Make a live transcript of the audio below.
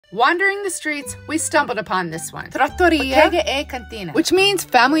Wandering the streets, we stumbled upon this one. Trattoria e Cantina, which means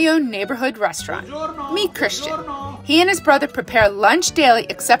family-owned neighborhood restaurant. Meet Christian. He and his brother prepare lunch daily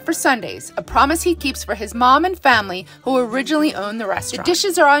except for Sundays, a promise he keeps for his mom and family who originally owned the restaurant. The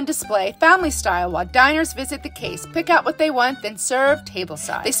dishes are on display family style while diners visit the case, pick out what they want, then serve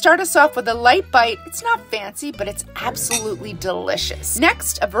tableside. They start us off with a light bite. It's not fancy, but it's absolutely delicious.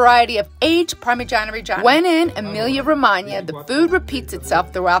 Next, a variety of aged Parmigiano Reggiano. When in Emilia Romagna, the food repeats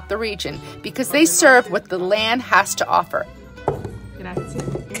itself throughout the region because they serve what the land has to offer. Grazie.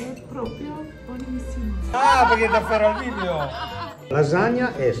 È proprio buonissimo. Ah, perché davvero al video.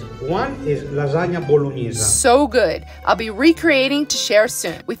 Lasagna is lasagna bolognese. So good. I'll be recreating to share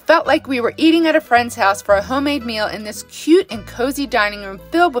soon. We felt like we were eating at a friend's house for a homemade meal in this cute and cozy dining room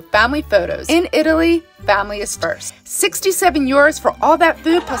filled with family photos. In Italy, family is first. 67 euros for all that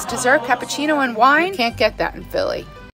food plus dessert, cappuccino, and wine? Can't get that in Philly.